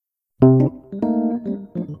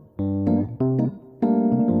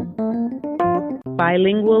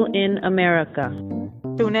Bilingual in America.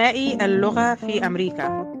 ثنائي اللغة في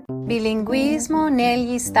أمريكا. Bilinguismo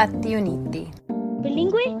negli Stati Uniti.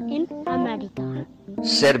 Bilingue in America.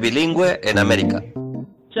 Ser bilingüe en América.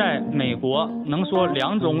 在美国能说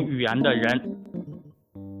2种语言的人。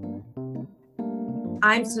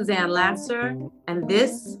I'm Suzanne Lasser, and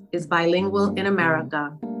this is Bilingual in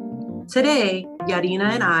America. Today, Yarina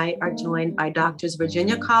and I are joined by Doctors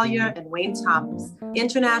Virginia Collier and Wayne Thomas,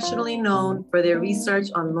 internationally known for their research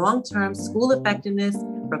on long-term school effectiveness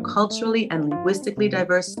for culturally and linguistically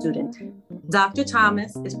diverse students. Dr.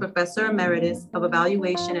 Thomas is Professor Emeritus of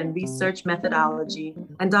Evaluation and Research Methodology,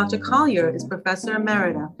 and Dr. Collier is Professor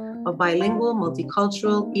Emerita of Bilingual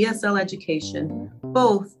Multicultural ESL Education,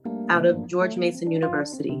 both out of George Mason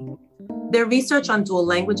University. Their research on dual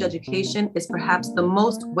language education is perhaps the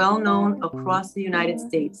most well-known across the United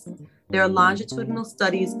States. Their longitudinal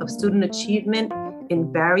studies of student achievement in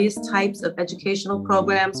various types of educational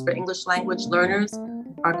programs for English language learners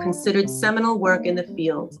are considered seminal work in the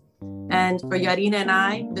field. And for Yarina and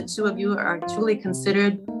I, the two of you are truly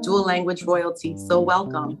considered dual language royalty. So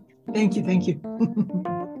welcome. Thank you, thank you.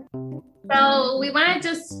 So we want to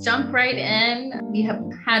just jump right in. We have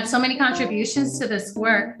had so many contributions to this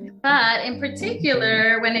work, but in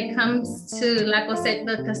particular, when it comes to La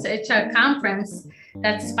Cosecha Conference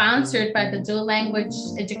that's sponsored by the Dual Language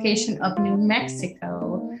Education of New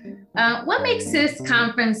Mexico, what makes this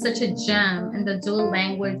conference such a gem in the dual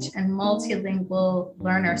language and multilingual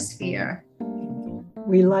learner sphere?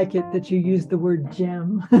 We like it that you use the word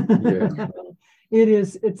gem. Yeah.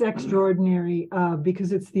 It's extraordinary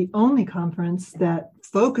because it's the only conference that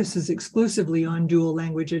focuses exclusively on dual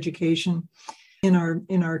language education in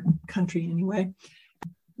our country anyway.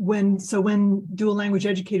 When dual language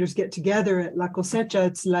educators get together at La Cosecha,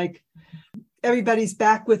 it's like everybody's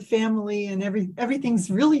back with family and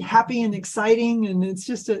everything's really happy and exciting, and it's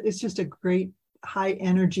just a great high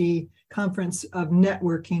energy conference of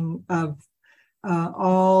networking of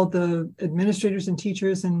all the administrators and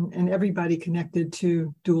teachers and everybody connected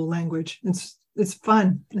to dual language. It's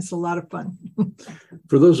fun. It's a lot of fun.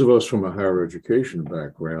 For those of us from a higher education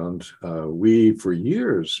background, we for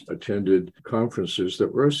years attended conferences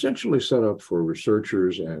that were essentially set up for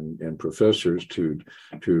researchers and professors to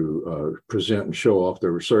present and show off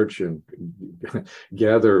their research and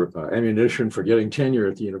gather ammunition for getting tenure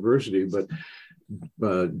at the university. But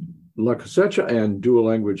La Cosecha and Dual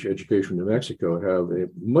Language Education in New Mexico have a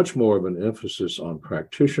much more of an emphasis on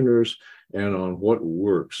practitioners and on what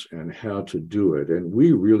works and how to do it. And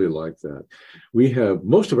we really like that. We have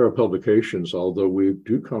most of our publications, although we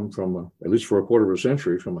do come from, at least for a quarter of a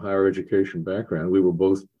century, from a higher education background. We were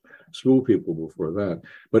both school people before that.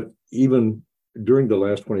 But even during the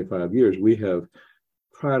last 25 years, we have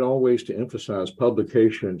tried always to emphasize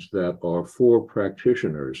publications that are for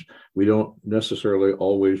practitioners. We don't necessarily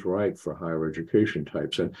always write for higher education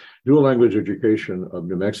types. And Dual Language Education of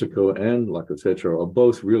New Mexico and La Cosecha are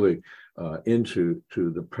both really into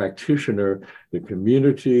the practitioner, the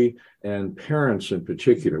community, and parents in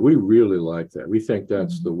particular. We really like that. We think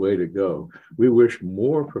that's the way to go. We wish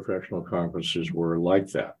more professional conferences were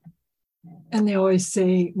like that. And they always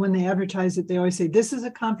say, when they advertise it, they always say, this is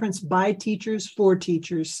a conference by teachers for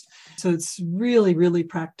teachers. So it's really, really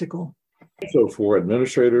practical. So for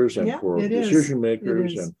administrators and for decision is.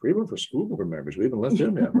 makers and even for school board members, we even let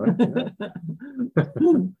them in,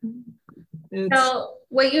 right? So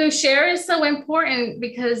what you share is so important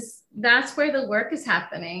because that's where the work is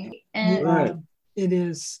happening. And Right. It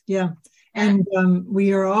is, yeah. And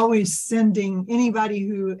we are always sending anybody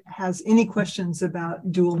who has any questions about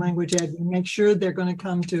dual language ed, we make sure they're going to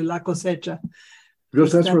come to La Cosecha.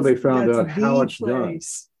 Because that's where they found out how it's done.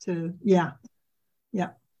 Yeah.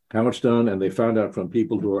 How it's done, and they found out from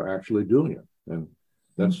people who are actually doing it. And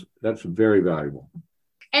that's very valuable.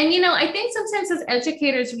 And, I think sometimes as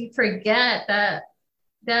educators, we forget that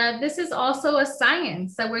this is also a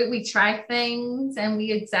science, that we try things and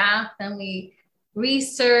we adapt and we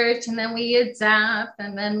research and then we adapt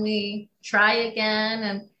and then we try again.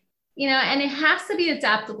 And, and it has to be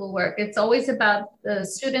adaptable work. It's always about the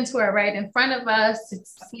students who are right in front of us.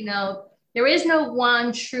 It's, there is no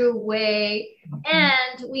one true way.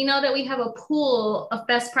 And we know that we have a pool of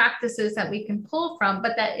best practices that we can pull from,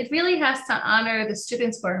 but that it really has to honor the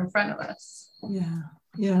students who are in front of us.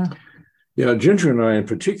 Yeah. Yeah, Ginger and I in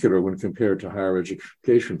particular, when compared to higher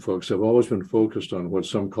education folks, have always been focused on what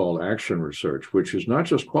some call action research, which is not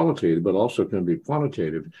just qualitative, but also can be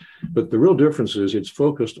quantitative. But the real difference is it's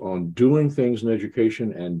focused on doing things in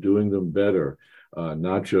education and doing them better,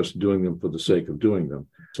 not just doing them for the sake of doing them.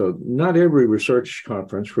 So not every research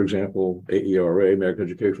conference, for example, AERA, American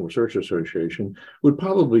Educational Research Association, would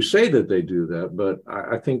probably say that they do that, but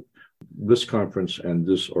I think this conference and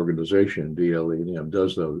this organization, DLEM,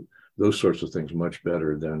 does those sorts of things much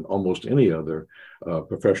better than almost any other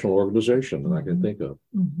professional organization that I can think of.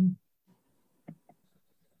 Mm-hmm.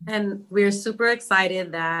 And we're super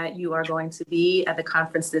excited that you are going to be at the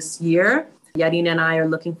conference this year. Yarina and I are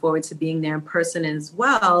looking forward to being there in person as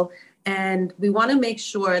well. And we want to make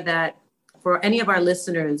sure that for any of our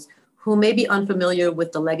listeners who may be unfamiliar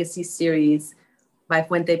with the Legacy series by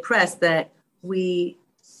Fuente Press, that we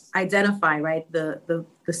identify, right, the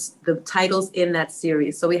titles in that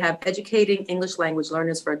series. So we have Educating English Language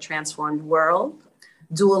Learners for a Transformed World,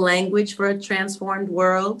 Dual Language for a Transformed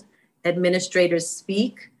World, Administrators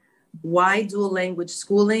Speak, Why Dual Language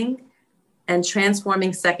Schooling, and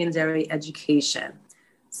Transforming Secondary Education.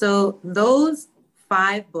 So those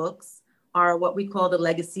 5 books are what we call the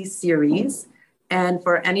Legacy series. And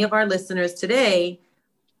for any of our listeners today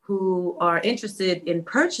who are interested in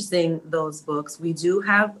purchasing those books, we do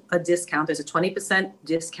have a discount. There's a 20%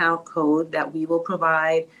 discount code that we will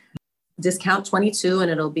provide, discount 22, and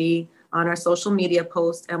it'll be on our social media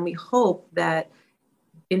post. And we hope that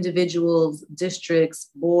individuals, districts,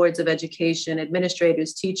 boards of education,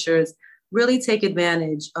 administrators, teachers really take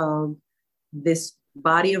advantage of this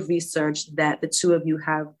body of research that the two of you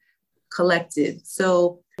have collected.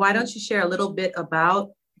 So why don't you share a little bit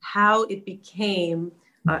about how it became,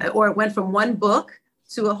 or it went from one book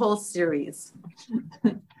to a whole series?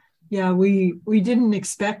 Yeah, we didn't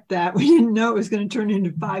expect that. We didn't know it was going to turn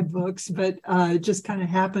into 5 books, but it just kind of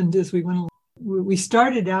happened as we went along. We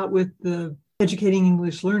started out with the Educating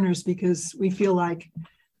English Learners because we feel like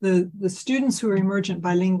the students who are emergent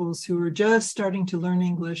bilinguals who are just starting to learn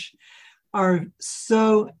English are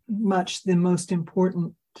so much the most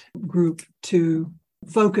important group to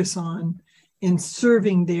focus on in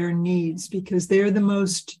serving their needs, because they're the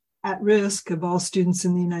most at risk of all students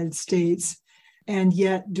in the United States. And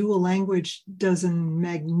yet dual language does a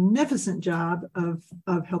magnificent job of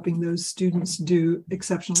helping those students do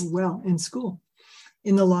exceptionally well in school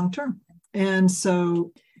in the long term. And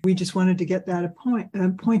so we just wanted to get that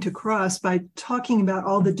point across by talking about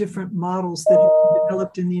all the different models that have been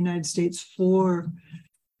developed in the United States for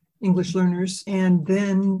English learners, and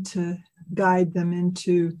then to guide them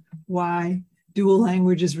into why dual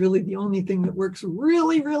language is really the only thing that works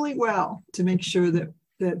really, really well to make sure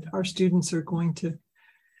that our students are going to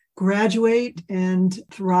graduate and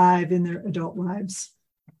thrive in their adult lives.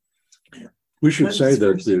 We should say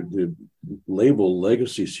that the label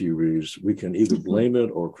Legacy series, we can either blame it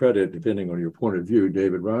or credit, depending on your point of view,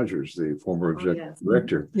 David Rogers, the former executive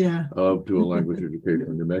director of Dual Language Education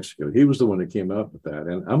in New Mexico. He was the one that came up with that.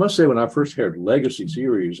 And I must say, when I first heard Legacy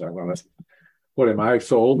series, I went, what, am I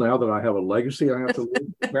so old now that I have a legacy I have to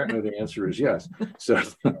leave? Apparently the answer is yes. So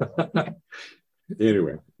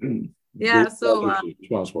anyway. Yeah, so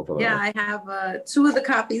responsible for that. Yeah, I have 2 of the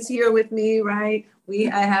copies here with me, right?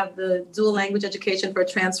 I have the Dual Language Education for a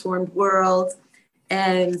Transformed World.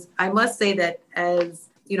 And I must say that, as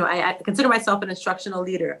you know, I consider myself an instructional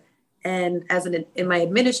leader. And in my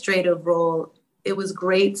administrative role, it was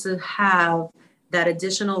great to have that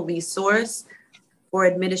additional resource for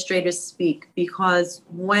Administrators Speak, because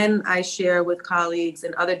when I share with colleagues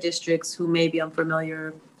in other districts who may be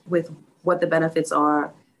unfamiliar with what the benefits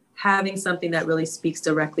are, having something that really speaks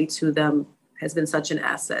directly to them has been such an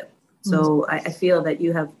asset. So I feel that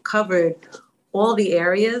you have covered all the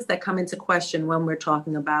areas that come into question when we're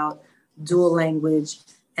talking about dual language,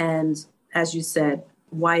 and, as you said,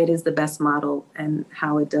 why it is the best model and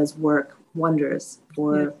how it does work wonders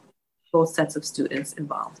for both sets of students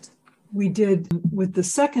involved. We did with the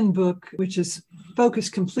second book, which is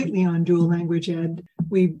focused completely on dual language ed.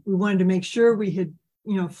 We wanted to make sure we had,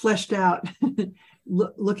 fleshed out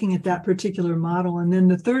looking at that particular model. And then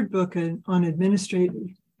the third book on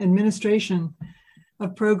administration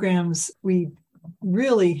of programs, we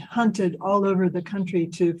really hunted all over the country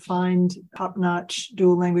to find top-notch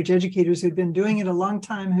dual language educators who'd been doing it a long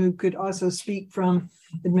time, who could also speak from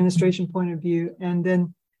administration point of view. And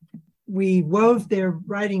then we wove their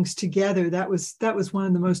writings together. That was one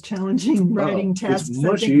of the most challenging writing tasks. It's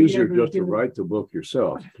much easier just to write the book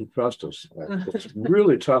yourself. Trust us. It's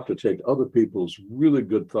really tough to take other people's really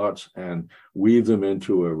good thoughts and weave them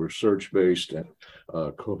into a research-based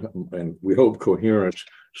and we hope coherent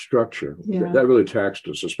structure. That really taxed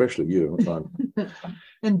us, especially you.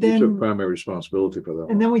 And then you took primary responsibility for that.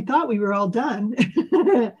 And then we thought we were all done.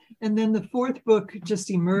 And then the fourth book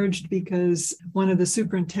just emerged because one of the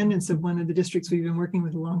superintendents of one of the districts we've been working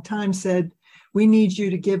with a long time said, we need you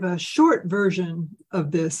to give a short version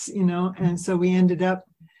of this, and so we ended up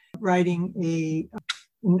writing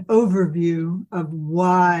an overview of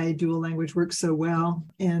why dual language works so well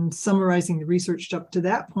and summarizing the research up to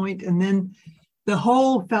that point. And then the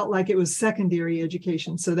whole felt like it was secondary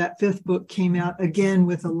education. So that fifth book came out again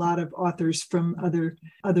with a lot of authors from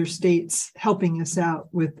other states helping us out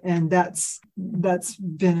with, and that's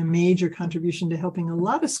been a major contribution to helping a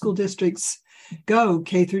lot of school districts go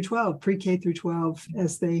K through 12, pre-K through 12,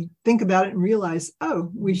 as they think about it and realize, oh,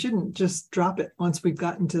 we shouldn't just drop it once we've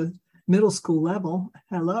gotten to middle school level.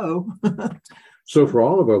 Hello. So for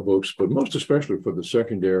all of our books, but most especially for the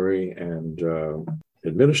secondary and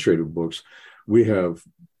administrative books, we have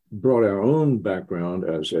brought our own background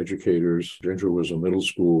as educators. Ginger was a middle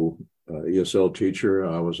school ESL teacher.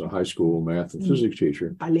 I was a high school math and physics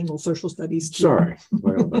teacher. Bilingual social studies too. Sorry.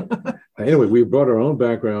 Anyway, we brought our own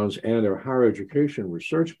backgrounds and our higher education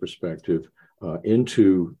research perspective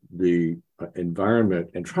into the environment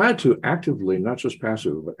and tried to actively, not just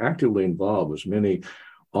passive, but actively involve as many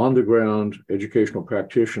on-the-ground educational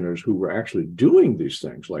practitioners who were actually doing these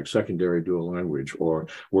things like secondary dual language or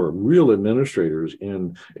were real administrators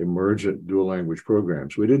in emergent dual language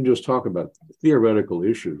programs. We didn't just talk about theoretical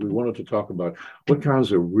issues. We wanted to talk about what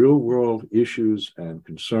kinds of real-world issues and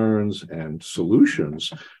concerns and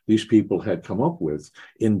solutions these people had come up with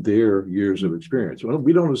in their years of experience. Well,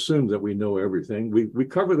 we don't assume that we know everything. We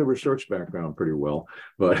cover the research background pretty well,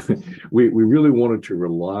 but we really wanted to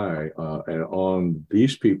rely on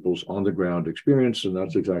these people's on-the-ground experience, and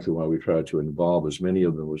that's exactly why we tried to involve as many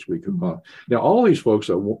of them as we could. Now, all these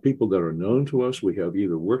folks are people that are known to us. We have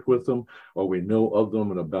either worked with them or we know of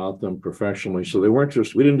them and about them professionally. So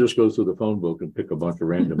we didn't just go through the phone book and pick a bunch of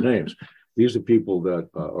random names. These are people that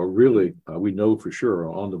are really, we know for sure,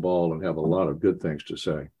 are on the ball and have a lot of good things to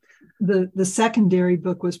say. The secondary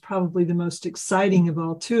book was probably the most exciting of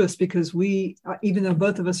all to us because we, even though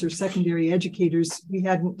both of us are secondary educators, we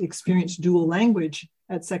hadn't experienced dual language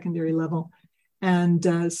at secondary level. And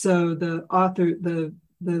so the author,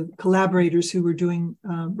 the collaborators who were doing,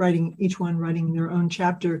 each one writing their own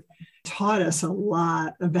chapter, taught us a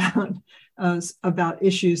lot about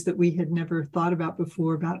issues that we had never thought about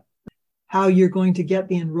before, about how you're going to get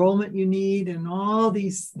the enrollment you need and all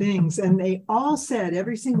these things. And they all said,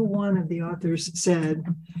 every single one of the authors said,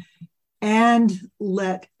 and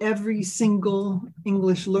let every single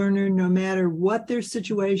English learner, no matter what their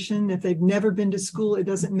situation, if they've never been to school, it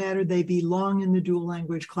doesn't matter, they belong in the dual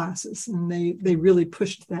language classes. And they really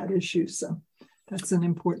pushed that issue. So that's an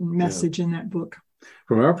important message in that book.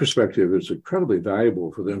 From our perspective, it's incredibly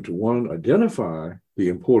valuable for them to, one, identify the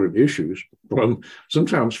important issues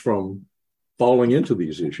sometimes from falling into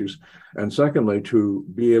these issues, and secondly, to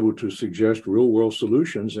be able to suggest real-world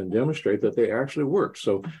solutions and demonstrate that they actually work.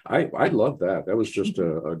 So I love that. That was just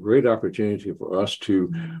a great opportunity for us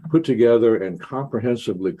to put together and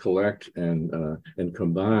comprehensively collect and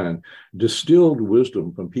combine distilled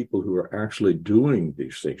wisdom from people who are actually doing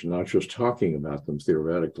these things, not just talking about them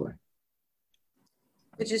theoretically.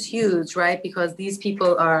 Which is huge, right? Because these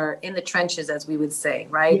people are in the trenches, as we would say,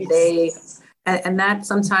 right? Yes. And that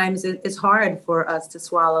sometimes is hard for us to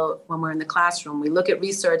swallow when we're in the classroom. We look at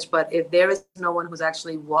research, but if there is no one who's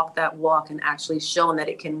actually walked that walk and actually shown that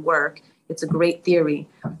it can work, it's a great theory,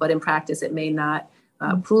 but in practice, it may not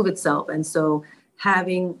prove itself. And so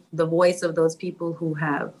having the voice of those people who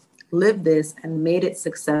have lived this and made it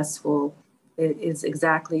successful is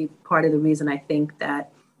exactly part of the reason I think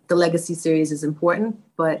that the Legacy series is important.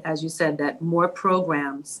 But as you said, that more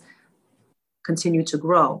programs continue to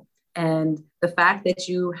grow. And the fact that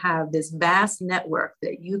you have this vast network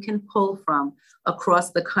that you can pull from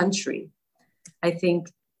across the country, I think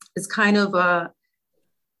is kind of a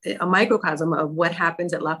microcosm of what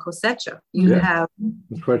happens at La Cosecha. You have,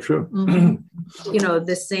 that's quite true.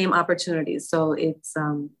 The same opportunities. So it's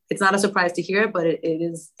not a surprise to hear, but it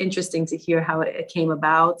is interesting to hear how it came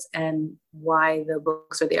about and why the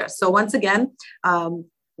books are there. So once again,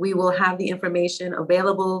 we will have the information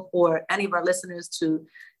available for any of our listeners to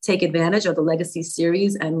take advantage of the Legacy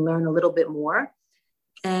series and learn a little bit more.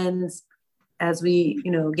 And as we,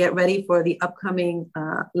 get ready for the upcoming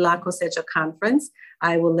La Cosecha conference,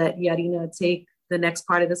 I will let Yarina take the next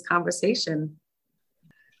part of this conversation.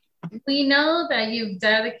 We know that you've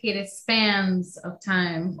dedicated spans of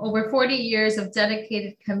time, over 40 years of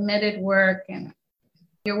dedicated, committed work, and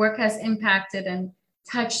your work has impacted and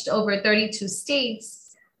touched over 32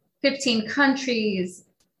 states, 15 countries.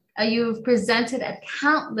 You've presented at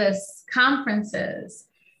countless conferences,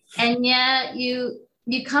 and yet you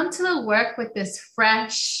come to the work with this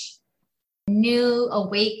fresh new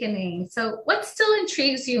awakening. So what still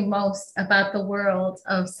intrigues you most about the world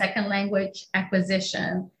of second language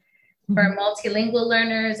acquisition for multilingual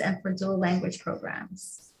learners and for dual language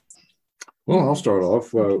programs? Well, I'll start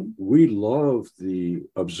off. We love the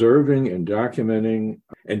observing and documenting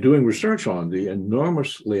and doing research on the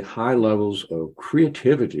enormously high levels of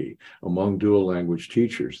creativity among dual language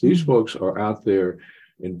teachers. These folks are out there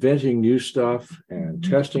inventing new stuff and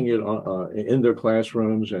testing it in their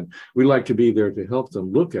classrooms. And we like to be there to help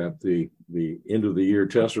them look at the end of the year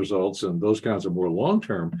test results and those kinds of more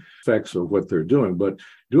long-term effects of what they're doing. But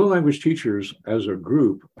dual language teachers as a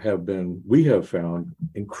group we have found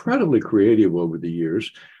incredibly creative over the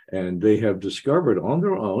years. And they have discovered on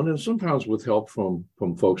their own, and sometimes with help from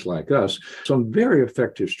folks like us, some very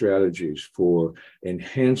effective strategies for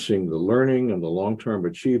enhancing the learning and the long-term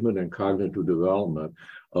achievement and cognitive development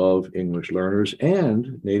of English learners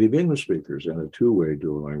and native English speakers in a two-way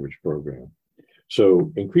dual language program.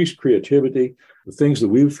 So increased creativity. The things that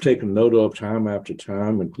we've taken note of time after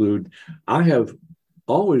time include, I have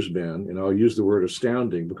always been, and I'll use the word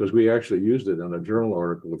astounding because we actually used it in a journal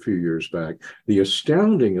article a few years back, the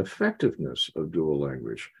astounding effectiveness of dual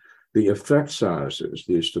language. The effect sizes,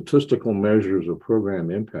 the statistical measures of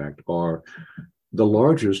program impact are the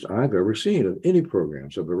largest I've ever seen of any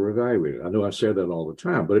programs I've ever evaluated. I know I say that all the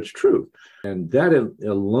time, but it's true. And that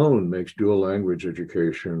alone makes dual language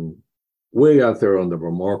education way out there on the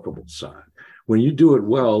remarkable side. When you do it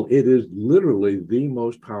well, it is literally the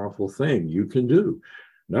most powerful thing you can do,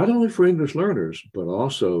 not only for English learners, but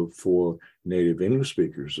also for native English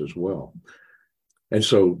speakers as well. And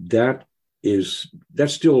so that's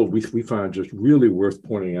still, we find just really worth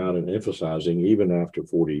pointing out and emphasizing even after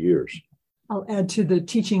 40 years. I'll add to the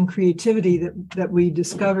teaching creativity that we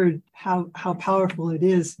discovered how powerful it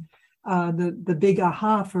is. The big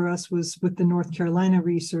aha for us was with the North Carolina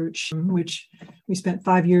research, which we spent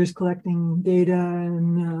 5 years collecting data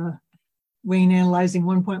and Wayne analyzing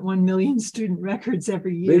 1.1 million student records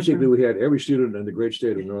every year. Basically, we had every student in the great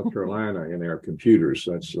state of North Carolina in our computers.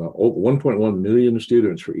 That's 1.1 million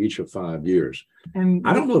students for each of 5 years. And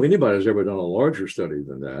I don't know if anybody's ever done a larger study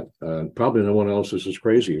than that. Probably no one else is as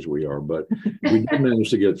crazy as we are, but we did manage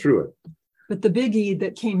to get through it. But the biggie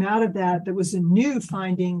that came out of that was a new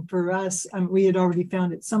finding for us, we had already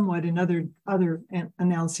found it somewhat in other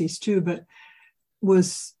analyses too, but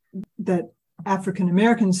was that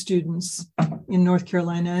African-American students in North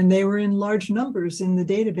Carolina, and they were in large numbers in the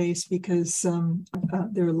database because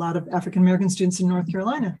there are a lot of African-American students in North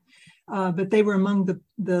Carolina, but they were among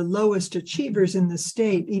the lowest achievers in the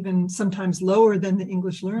state, even sometimes lower than the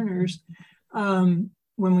English learners.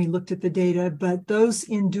 When we looked at the data, but those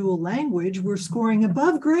in dual language were scoring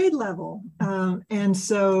above grade level. And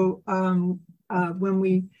so when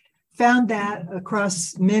we found that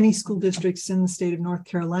across many school districts in the state of North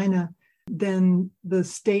Carolina, then the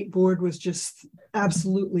state board was just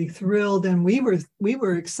absolutely thrilled. And we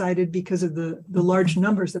were excited because of the large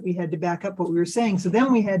numbers that we had to back up what we were saying. So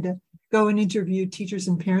then we had to go and interview teachers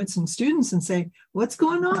and parents and students and say, what's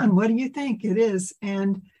going on? What do you think it is?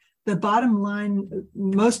 And the bottom line,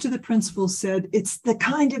 most of the principals said it's the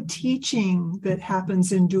kind of teaching that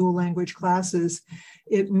happens in dual language classes.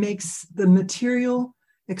 It makes the material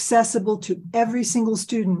accessible to every single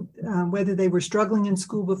student, whether they were struggling in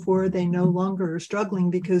school before, they no longer are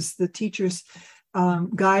struggling because the teachers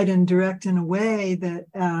guide and direct in a way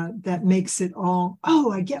that makes it all,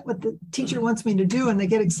 I get what the teacher wants me to do, and they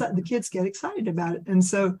get excited. The kids get excited about it, and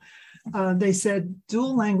so they said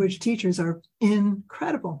dual language teachers are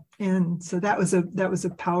incredible, and so that was a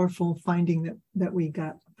powerful finding that we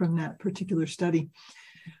got from that particular study.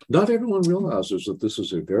 Not everyone realizes that this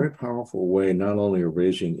is a very powerful way not only of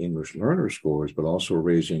raising English learner scores, but also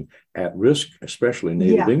raising at-risk, especially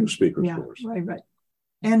native English speaker scores. Right.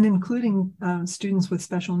 And including students with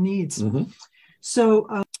special needs. Mm-hmm.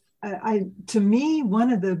 So to me,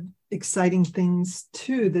 one of the exciting things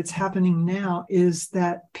too that's happening now is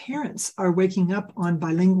that parents are waking up on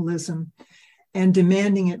bilingualism and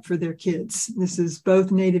demanding it for their kids. This is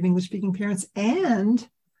both native English speaking parents and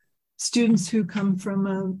students who come from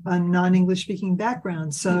a non-English speaking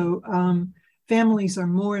background. So families are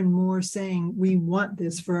more and more saying, we want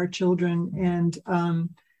this for our children,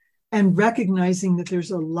 and recognizing that there's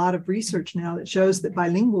a lot of research now that shows that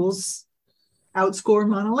bilinguals outscore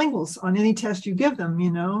monolinguals on any test you give them,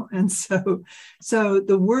 and so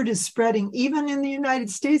the word is spreading even in the United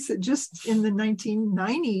States that just in the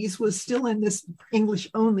 1990s was still in this English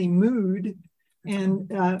only mood. And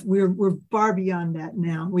we're far beyond that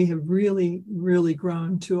now. We have really, really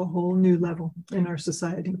grown to a whole new level in our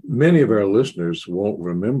society. Many of our listeners won't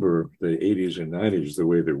remember the 80s and 90s the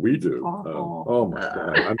way that we do. Oh my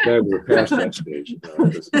God. I'm glad we're past that stage.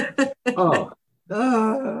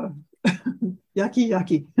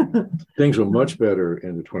 Yucky. Things are much better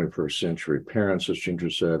in the 21st century. Parents, as Ginger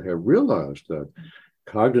said, have realized that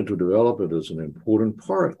cognitive development is an important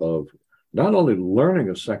part of not only learning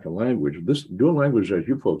a second language. This dual language, as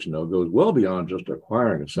you folks know, goes well beyond just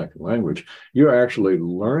acquiring a second language. You're actually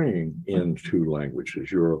learning in two languages.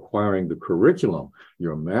 You're acquiring the curriculum.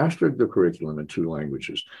 You're mastering the curriculum in two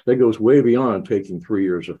languages. That goes way beyond taking 3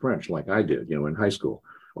 years of French like I did, in high school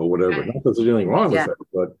or whatever. Not that there's anything wrong with that,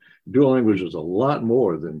 but dual language is a lot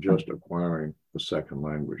more than just acquiring the second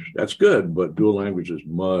language. That's good, but dual language is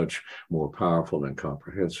much more powerful and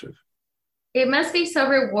comprehensive. It must be so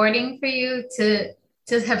rewarding for you to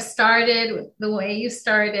have started the way you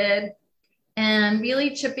started and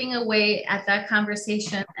really chipping away at that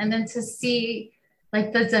conversation, and then to see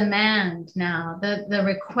like the demand now, the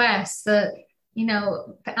requests,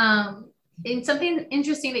 and something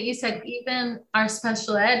interesting that you said, even our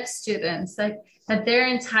special ed students, that they're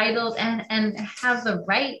entitled and have the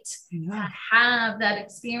right to have that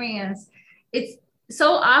experience. It's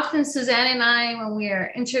so often, Suzanne and I, when we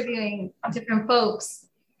are interviewing different folks,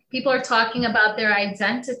 people are talking about their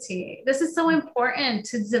identity. This is so important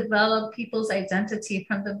to develop people's identity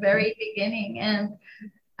from the very beginning. And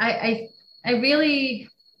I really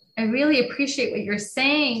appreciate what you're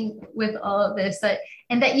saying with all of this,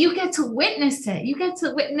 and that you get to witness it. You get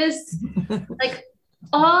to witness like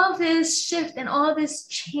all this shift and all this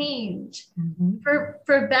change for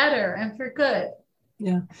better and for good.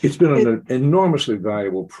 Yeah, it's been an enormously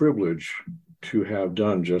valuable privilege to have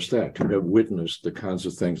done just that, to have witnessed the kinds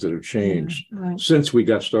of things that have changed since we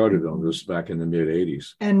got started on this back in the mid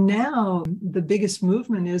 80s. And now the biggest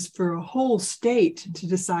movement is for a whole state to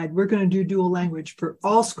decide we're going to do dual language for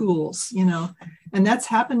all schools, and that's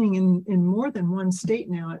happening in more than one state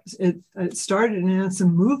now. It started, and it's a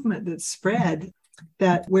movement that's spread,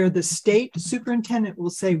 that where the state superintendent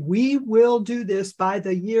will say, we will do this by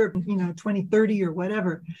the year, 2030 or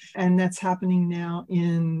whatever. And that's happening now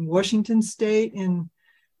in Washington State.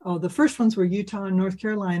 The first ones were Utah and North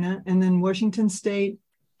Carolina, and then Washington State,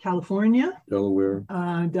 California, Delaware,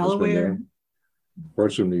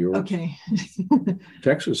 parts of New York. Okay.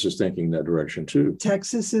 Texas is thinking that direction too.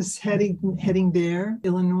 Texas is heading there.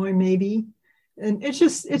 Illinois, maybe. And it's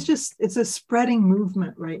a spreading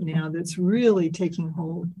movement right now that's really taking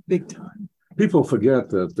hold big time. People forget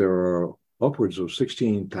that there are upwards of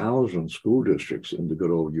 16,000 school districts in the good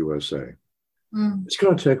old USA. It's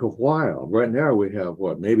going to take a while. Right now we have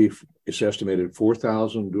maybe it's estimated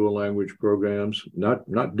 4,000 dual language programs,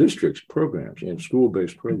 not districts, programs, and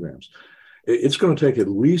school-based programs. It's going to take at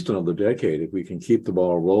least another decade if we can keep the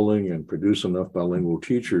ball rolling and produce enough bilingual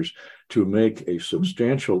teachers to make a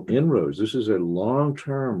substantial inroads. This is a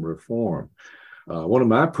long-term reform. One of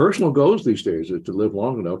my personal goals these days is to live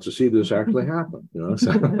long enough to see this actually happen.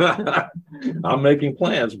 So I'm making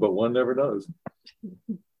plans, but one never does.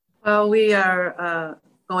 Well, we are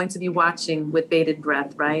going to be watching with bated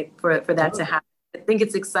breath, right, for that to happen. I think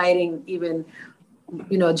it's exciting, even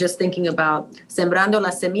just thinking about sembrando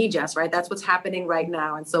las semillas, right? That's what's happening right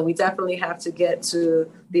now. And so we definitely have to get to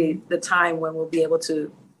the time when we'll be able to,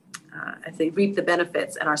 reap the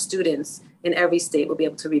benefits, and our students in every state will be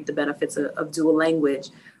able to reap the benefits of dual language.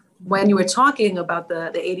 When you were talking about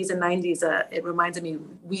the 80s and 90s, it reminded me,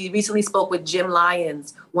 we recently spoke with Jim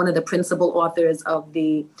Lyons, one of the principal authors of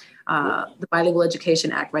the Bilingual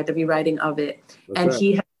Education Act, right? The rewriting of it. And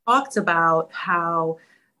he had talked about how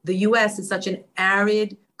the U.S. is such an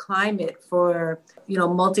arid climate for,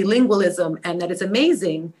 multilingualism, and that it's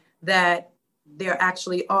amazing that there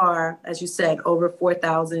actually are, as you said, over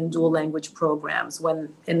 4,000 dual language programs, when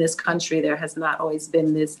in this country there has not always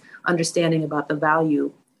been this understanding about the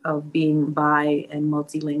value of being bi and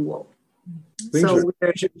multilingual. Things are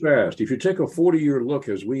changing fast. If you take a 40-year look,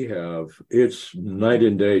 as we have, it's night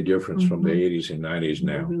and day difference from the 80s and 90s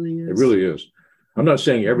now. It really is. I'm not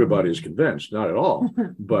saying everybody is convinced, not at all,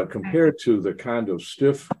 but compared to the kind of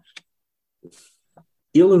stiff,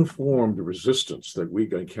 ill-informed resistance that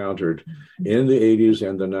we encountered in the 80s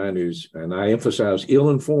and the 90s, and I emphasize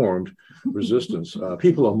ill-informed resistance,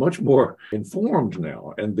 people are much more informed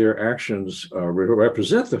now, and their actions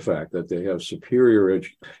represent the fact that they have superior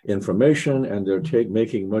information, and they're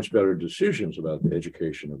making much better decisions about the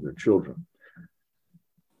education of their children.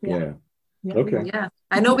 Yeah. Yeah. Okay. Yeah,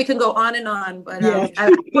 I know we can go on and on, but Yeah. I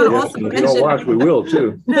want to Yeah, also if you don't mention watch, we will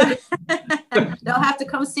too. they'll have to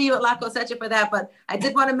come see you at La Cosecha for that. But I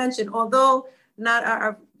did want to mention, although not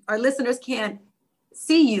our listeners can't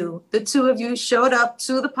see you, the two of you showed up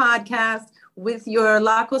to the podcast with your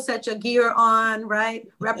La Cosecha gear on, right?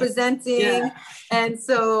 Representing. Yeah. And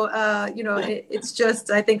so, it's just,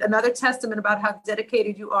 I think, another testament about how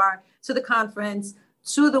dedicated you are to the conference,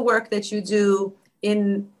 to the work that you do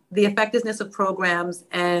in the effectiveness of programs,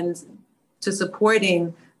 and to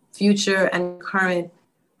supporting future and current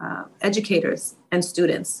educators and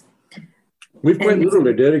students. We've quite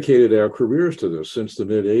literally dedicated our careers to this since the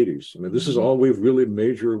mid 80s. I mean, this is all we've really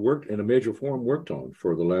worked on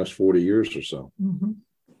for the last 40 years or so. Mm-hmm.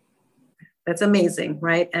 That's amazing,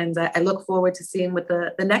 right? And I look forward to seeing what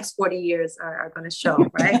the next 40 years are going to show,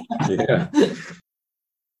 right? Yeah.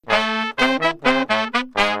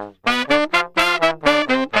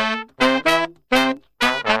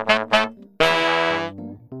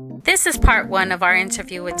 This is part 1 of our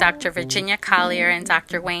interview with Dr. Virginia Collier and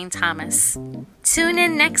Dr. Wayne Thomas. Tune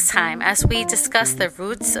in next time as we discuss the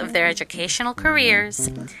roots of their educational careers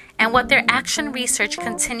and what their action research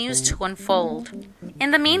continues to unfold.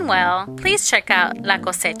 In the meanwhile, please check out La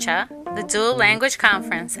Cosecha, the dual language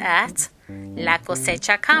conference at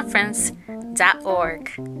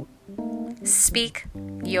lacosechaconference.org. Speak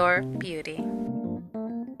your beauty.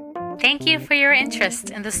 Thank you for your interest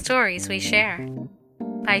in the stories we share.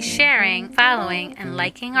 By sharing, following, and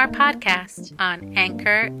liking our podcast on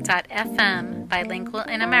Anchor.fm Bilingual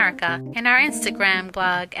in America and our Instagram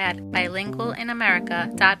blog at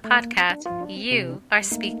bilingualinamerica.podcast, you are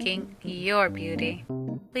speaking your beauty.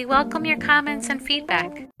 We welcome your comments and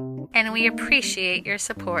feedback, and we appreciate your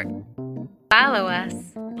support. Follow us,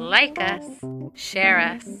 like us, share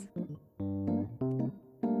us.